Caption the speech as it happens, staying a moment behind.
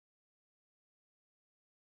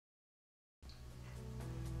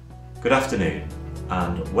Good afternoon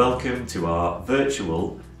and welcome to our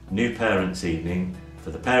virtual New Parents Evening for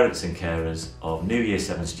the parents and carers of new Year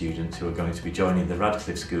 7 students who are going to be joining the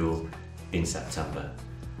Radcliffe School in September.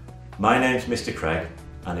 My name's Mr. Craig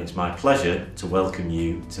and it's my pleasure to welcome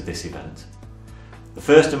you to this event. The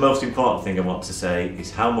first and most important thing I want to say is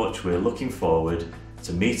how much we're looking forward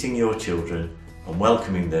to meeting your children and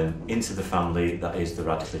welcoming them into the family that is the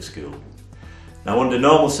Radcliffe School. Now, under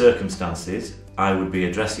normal circumstances, I would be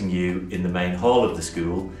addressing you in the main hall of the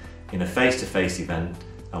school in a face-to-face event,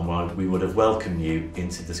 and we would have welcomed you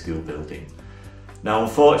into the school building. Now,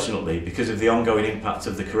 unfortunately, because of the ongoing impact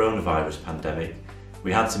of the coronavirus pandemic,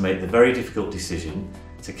 we had to make the very difficult decision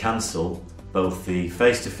to cancel both the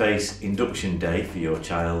face-to-face induction day for your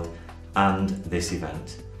child and this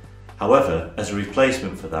event. However, as a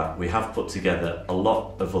replacement for that, we have put together a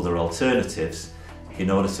lot of other alternatives in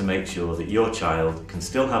order to make sure that your child can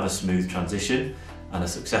still have a smooth transition and a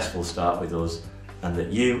successful start with us, and that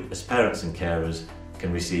you, as parents and carers,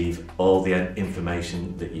 can receive all the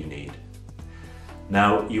information that you need.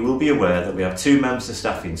 Now, you will be aware that we have two members of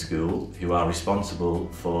staff in school who are responsible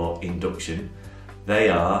for induction. They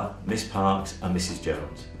are Miss Parks and Mrs.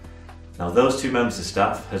 Jones. Now, those two members of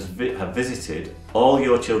staff have visited all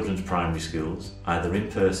your children's primary schools, either in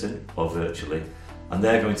person or virtually, and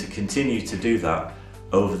they're going to continue to do that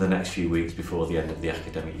over the next few weeks before the end of the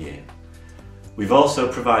academic year. We've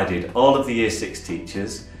also provided all of the Year 6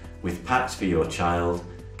 teachers with packs for your child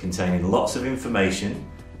containing lots of information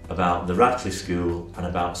about the Radcliffe School and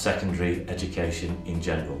about secondary education in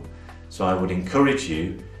general. So I would encourage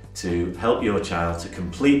you to help your child to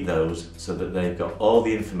complete those so that they've got all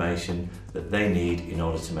the information that they need in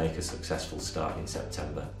order to make a successful start in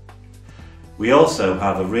September. We also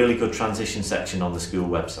have a really good transition section on the school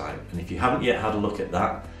website, and if you haven't yet had a look at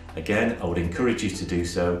that, again, I would encourage you to do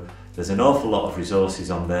so. There's an awful lot of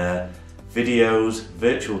resources on there, videos,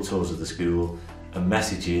 virtual tours of the school, and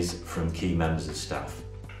messages from key members of staff.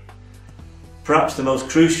 Perhaps the most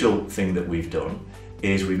crucial thing that we've done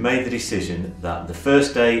is we've made the decision that the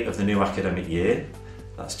first day of the new academic year,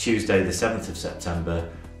 that's Tuesday the 7th of September,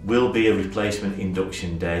 will be a replacement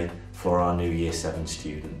induction day for our new Year 7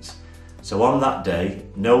 students. So on that day,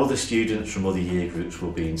 no other students from other year groups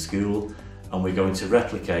will be in school, and we're going to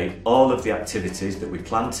replicate all of the activities that we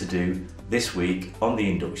plan to do this week on the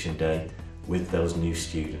induction day with those new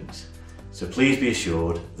students. So please be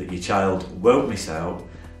assured that your child won't miss out,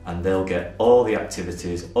 and they'll get all the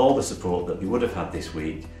activities, all the support that they would have had this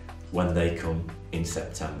week when they come in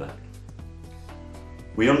September.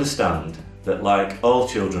 We understand that, like all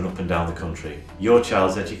children up and down the country, your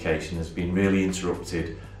child's education has been really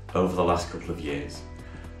interrupted over the last couple of years,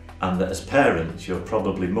 and that as parents you're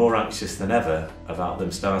probably more anxious than ever about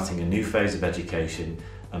them starting a new phase of education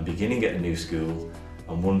and beginning at a new school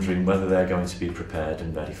and wondering whether they're going to be prepared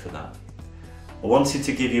and ready for that. I wanted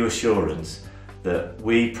to give you assurance that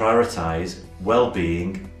we prioritise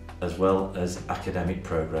well-being as well as academic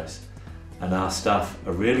progress, and our staff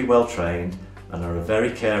are really well trained and are a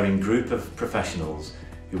very caring group of professionals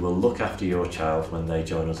who will look after your child when they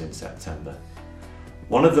join us in September.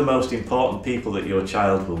 One of the most important people that your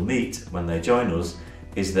child will meet when they join us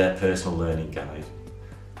is their personal learning guide.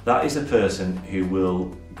 That is a person who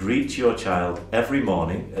will greet your child every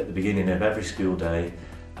morning at the beginning of every school day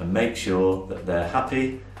and make sure that they're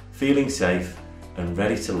happy, feeling safe and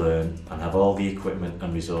ready to learn and have all the equipment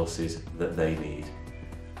and resources that they need.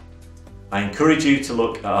 I encourage you to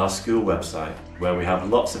look at our school website, where we have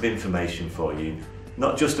lots of information for you,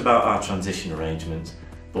 not just about our transition arrangements,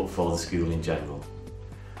 but for the school in general.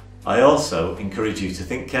 I also encourage you to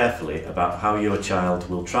think carefully about how your child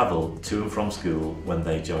will travel to and from school when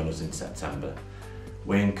they join us in September.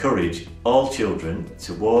 We encourage all children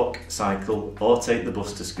to walk, cycle or take the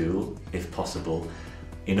bus to school, if possible,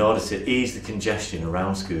 in order to ease the congestion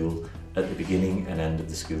around school at the beginning and end of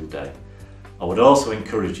the school day. I would also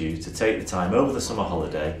encourage you to take the time over the summer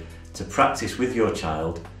holiday to practice with your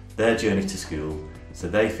child their journey to school so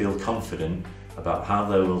they feel confident about how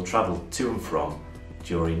they will travel to and from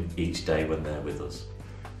during each day when they're with us.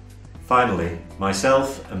 Finally,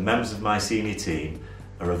 myself and members of my senior team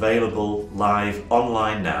are available live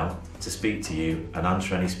online now to speak to you and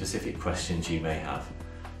answer any specific questions you may have.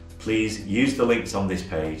 Please use the links on this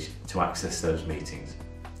page to access those meetings.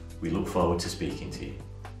 We look forward to speaking to you.